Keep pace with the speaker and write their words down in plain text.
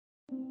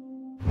So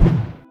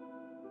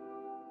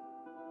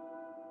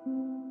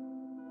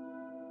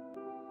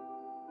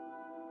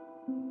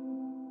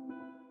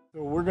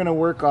we're going to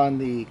work on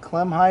the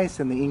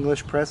Klemheist and the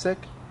English Prusik.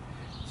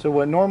 So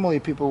what normally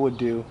people would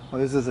do, well,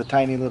 this is a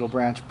tiny little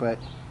branch, but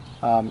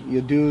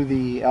you'll do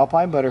the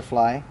Alpine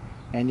Butterfly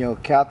and you'll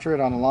capture it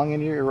on along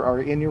in your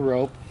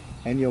rope,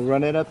 and you'll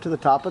run it up to the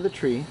top of the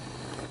tree.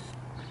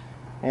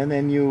 And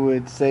then you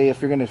would say,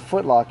 if you're going to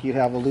footlock, you'd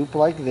have a loop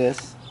like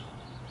this.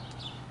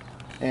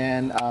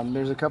 And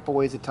there's a couple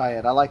ways to tie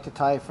it. I like to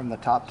tie it from the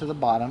top to the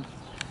bottom.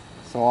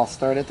 So I'll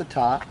start at the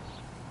top.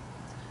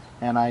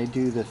 And I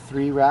do the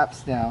 3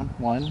 wraps down.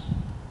 1,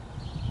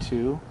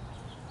 2,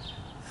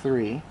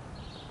 3.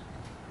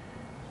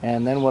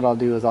 And then what I'll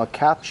do is I'll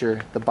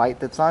capture the bite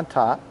that's on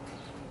top.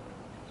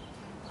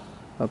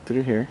 Up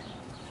through here.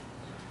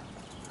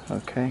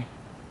 Okay.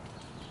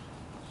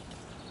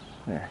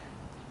 There.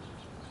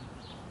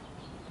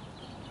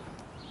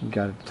 You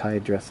gotta tie a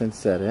dress and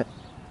set it.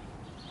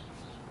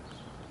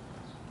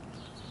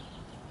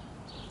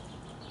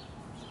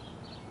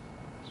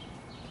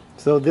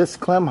 So this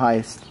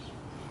Klemheist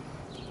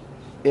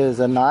is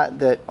a knot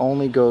that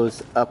only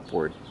goes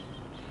upward.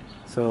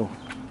 So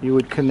you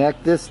would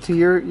connect this to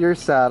your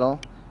saddle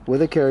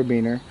with a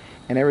carabiner,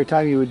 and every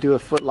time you would do a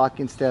foot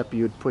locking step,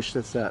 you would push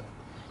this up.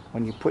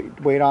 When you put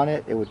weight on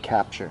it, it would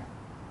capture,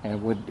 and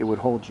it would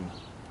hold you.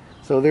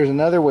 So there's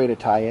another way to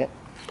tie it.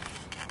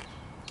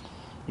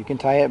 You can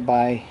tie it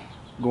by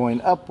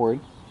going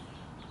upward.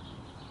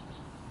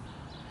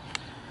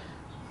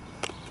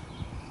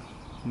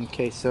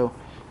 Okay, so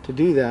to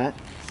do that,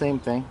 same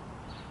thing.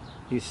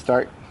 You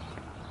start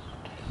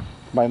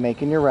by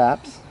making your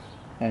wraps,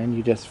 and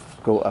you just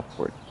go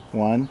upward.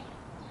 1,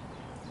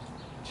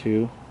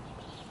 2,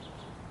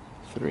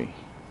 3.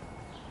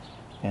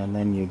 And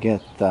then you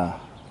get the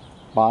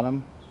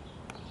bottom,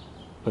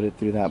 put it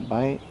through that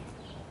bite,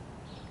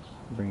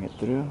 bring it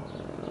through.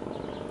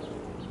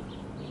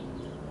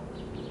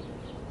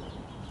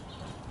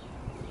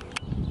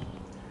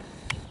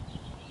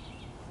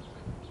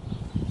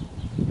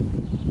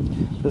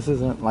 This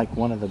isn't like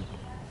one of the,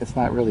 it's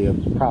not really a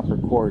proper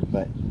cord,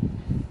 but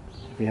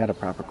if you had a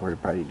proper cord,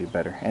 it'd probably do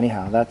better.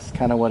 Anyhow, that's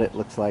kind of what it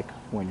looks like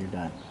when you're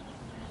done.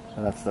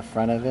 So that's the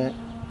front of it,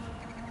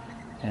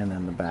 and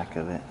then the back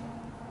of it.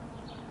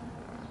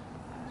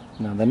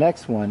 Now the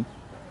next one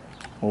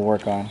we'll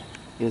work on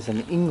is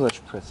an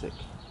English Prusik.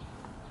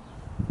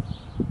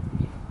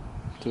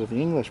 So with the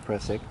English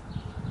Prusik,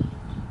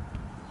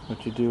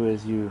 what you do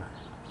is you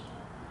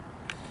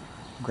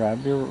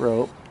grab your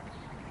rope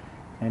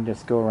and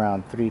just go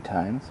around 3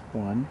 times.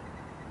 1,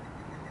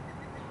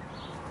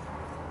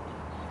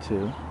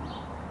 2,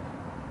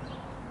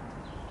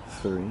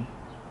 3.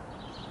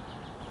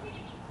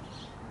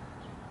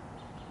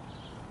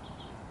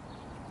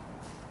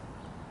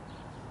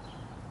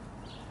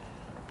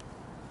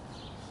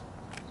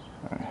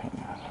 Alright,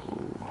 hang on.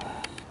 Ooh.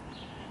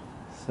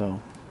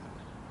 So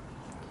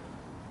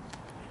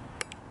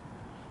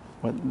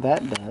what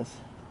that does,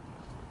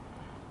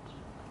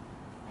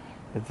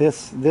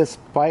 this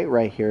bite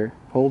right here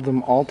holds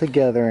them all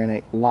together, and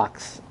it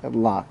locks.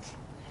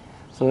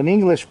 So an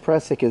English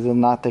Prusik is a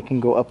knot that can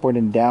go upward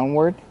and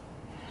downward,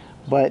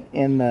 but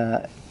in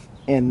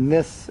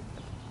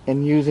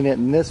using it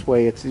in this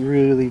way, it's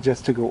really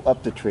just to go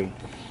up the tree.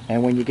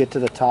 And when you get to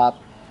the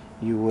top,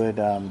 you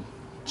would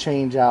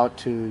change out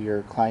to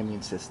your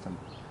climbing system.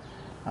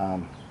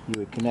 You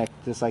would connect,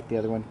 just like the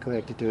other one,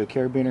 connect it to a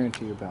carabiner and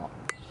to your belt.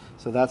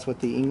 So that's what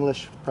the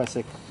English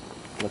Prusik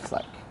looks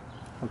like.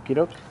 Okie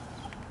doke.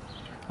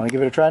 Want to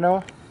give it a try,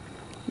 Noah?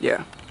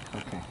 Yeah.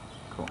 Okay,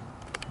 cool.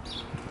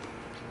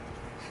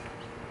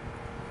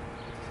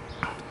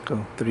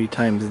 Go 3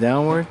 times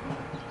downward.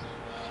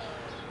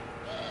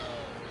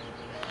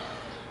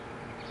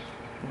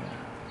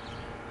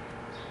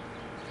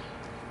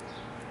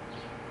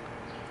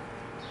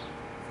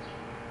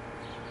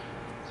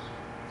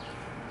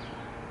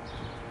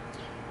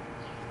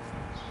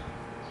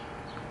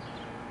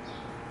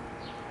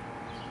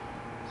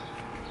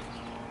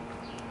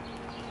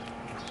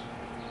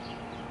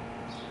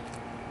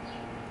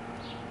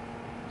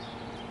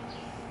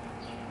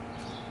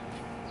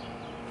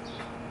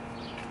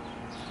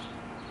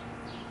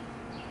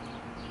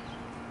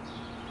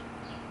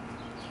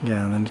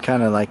 Yeah, and then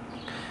kind of like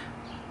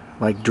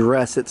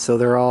dress it so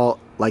they're all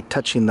like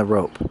touching the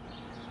rope.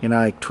 You know,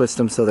 like twist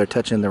them so they're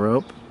touching the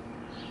rope.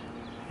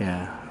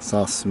 Yeah, it's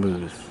all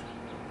smooth.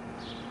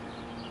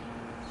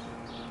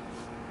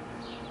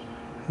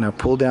 Now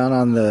pull down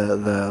on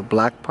the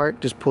black part.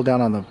 Just pull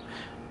down on the,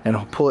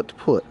 and pull it.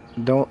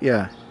 Don't,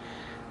 yeah.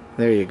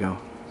 There you go.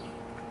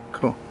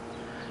 Cool.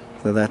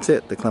 So that's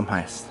it, the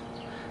Klemheist.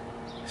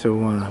 So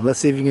let's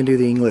see if you can do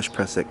the English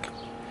Prusik.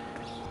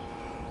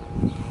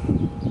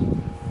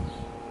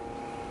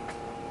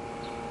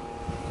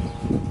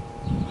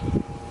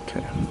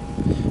 Okay.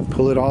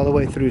 Pull it all the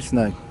way through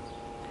snug.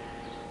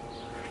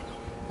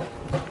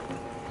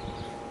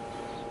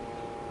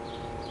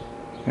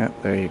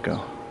 Yep, there you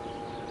go.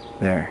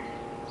 There.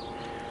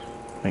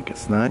 Make it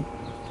snug.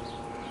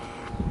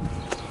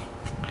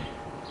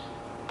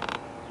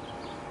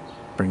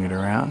 bring it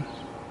around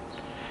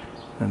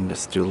and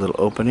just do a little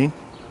opening.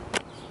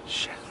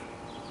 Shit.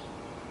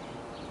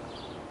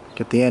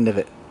 Get the end of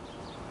it.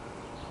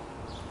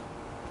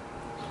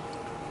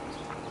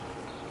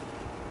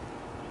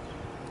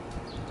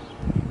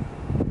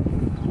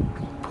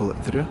 Pull it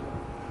through.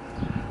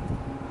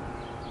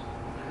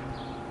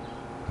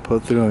 Pull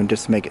it through and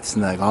just make it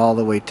snug all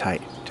the way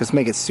tight. Just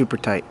make it super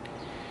tight.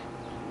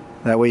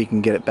 That way you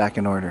can get it back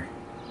in order.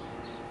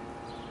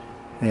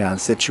 Yeah, and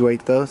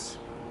situate those.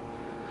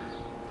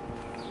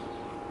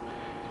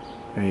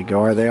 There you go.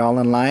 Are they all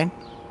in line?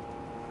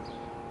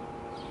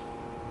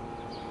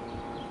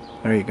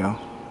 There you go.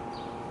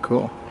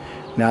 Cool.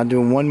 Now do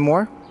one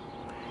more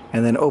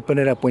and then open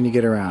it up when you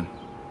get around.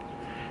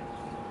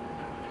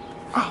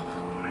 Oh.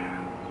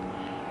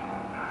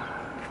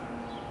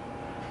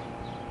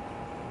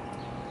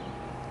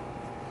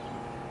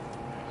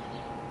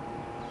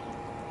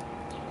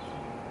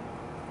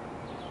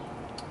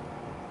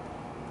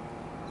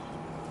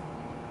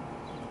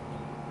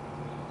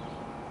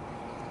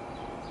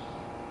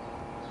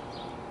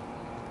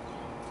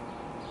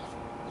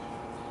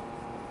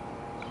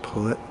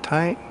 Pull it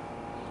tight.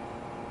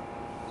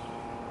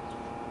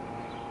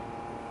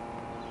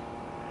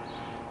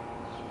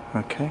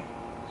 Okay.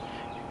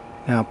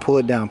 Now pull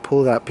it down.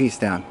 Pull that piece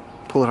down.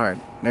 Pull it hard.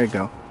 There you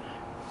go.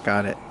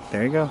 Got it.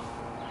 There you go.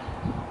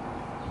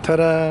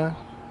 Ta-da!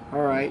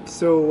 Alright,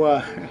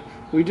 so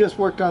we just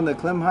worked on the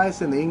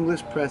Klemheist and the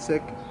English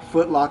Prusik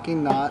foot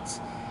locking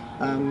knots.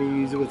 You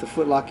use it with a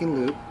foot locking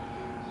loop.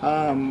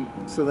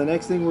 So the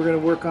next thing we're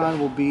going to work on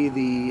will be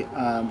the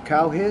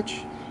cow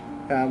hitch.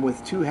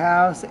 With 2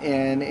 halves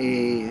and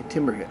a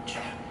timber hitch.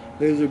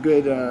 Those are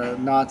good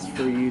knots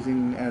for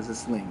using as a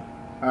sling.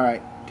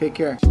 Alright, take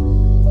care.